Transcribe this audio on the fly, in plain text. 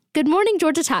Good morning,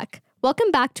 Georgia Tech.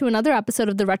 Welcome back to another episode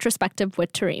of the Retrospective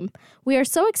with Tehreem. We are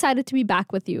so excited to be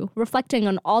back with you, reflecting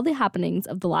on all the happenings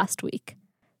of the last week.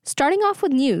 Starting off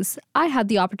with news, I had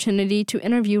the opportunity to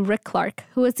interview Rick Clark,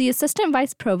 who is the Assistant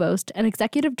Vice Provost and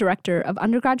Executive Director of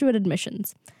Undergraduate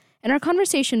Admissions. In our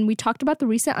conversation, we talked about the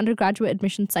recent undergraduate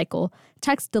admission cycle,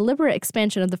 Tech's deliberate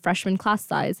expansion of the freshman class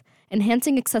size,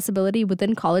 enhancing accessibility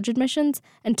within college admissions,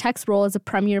 and Tech's role as a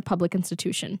premier public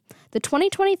institution. The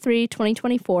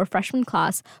 2023-2024 freshman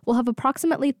class will have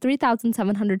approximately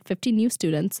 3,750 new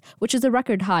students, which is a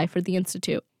record high for the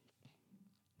institute.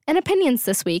 In Opinions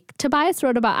this week, Tobias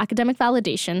wrote about academic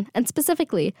validation, and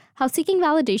specifically, how seeking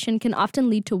validation can often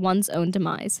lead to one's own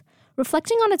demise.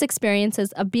 Reflecting on his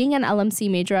experiences of being an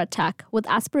LMC major at Tech with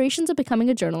aspirations of becoming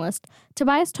a journalist,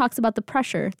 Tobias talks about the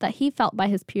pressure that he felt by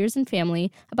his peers and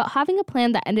family about having a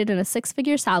plan that ended in a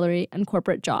six-figure salary and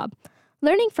corporate job.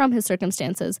 Learning from his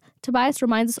circumstances, Tobias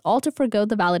reminds us all to forgo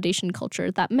the validation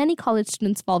culture that many college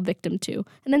students fall victim to,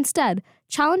 and instead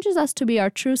challenges us to be our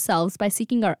true selves by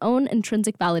seeking our own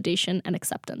intrinsic validation and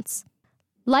acceptance.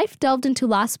 Life delved into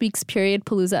last week's Period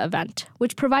Palooza event,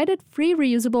 which provided free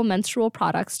reusable menstrual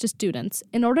products to students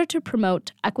in order to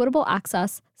promote equitable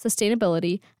access,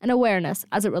 sustainability, and awareness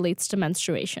as it relates to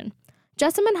menstruation.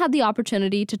 Jessamine had the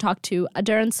opportunity to talk to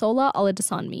Aderansola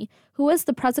Oladisanmi, who is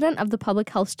the president of the Public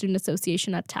Health Student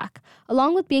Association at Tech,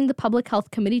 along with being the Public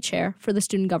Health Committee Chair for the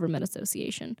Student Government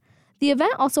Association. The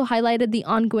event also highlighted the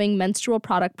ongoing menstrual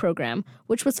product program,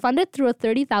 which was funded through a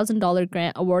 $30,000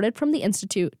 grant awarded from the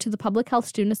Institute to the Public Health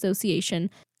Student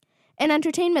Association. In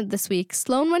entertainment this week,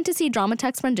 Sloan went to see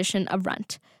Dramatech's rendition of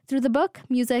Rent. Through the book,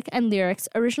 music, and lyrics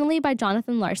originally by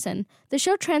Jonathan Larson, the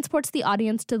show transports the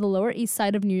audience to the Lower East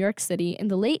Side of New York City in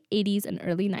the late 80s and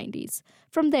early 90s.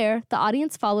 From there, the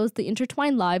audience follows the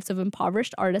intertwined lives of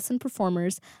impoverished artists and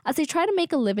performers as they try to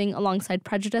make a living alongside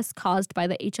prejudice caused by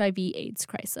the HIV/AIDS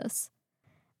crisis.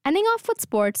 Ending off with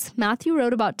sports, Matthew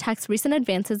wrote about Tech's recent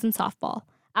advances in softball.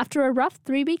 After a rough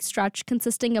 3-week stretch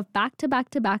consisting of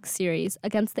back-to-back-to-back series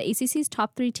against the ACC's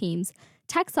top 3 teams,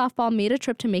 Tech softball made a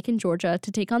trip to Macon, Georgia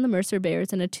to take on the Mercer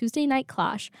Bears in a Tuesday night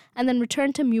clash and then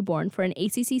returned to Mewborn for an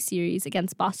ACC series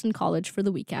against Boston College for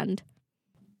the weekend.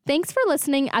 Thanks for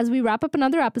listening as we wrap up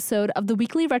another episode of the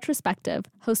Weekly Retrospective,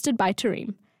 hosted by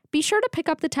Tehreem. Be sure to pick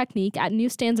up the Technique at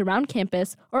newsstands around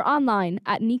campus or online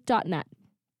at neek.net.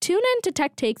 Tune in to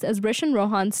Tech Takes as Rish and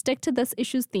Rohan stick to this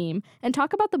issue's theme and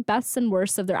talk about the bests and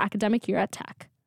worsts of their academic year at Tech.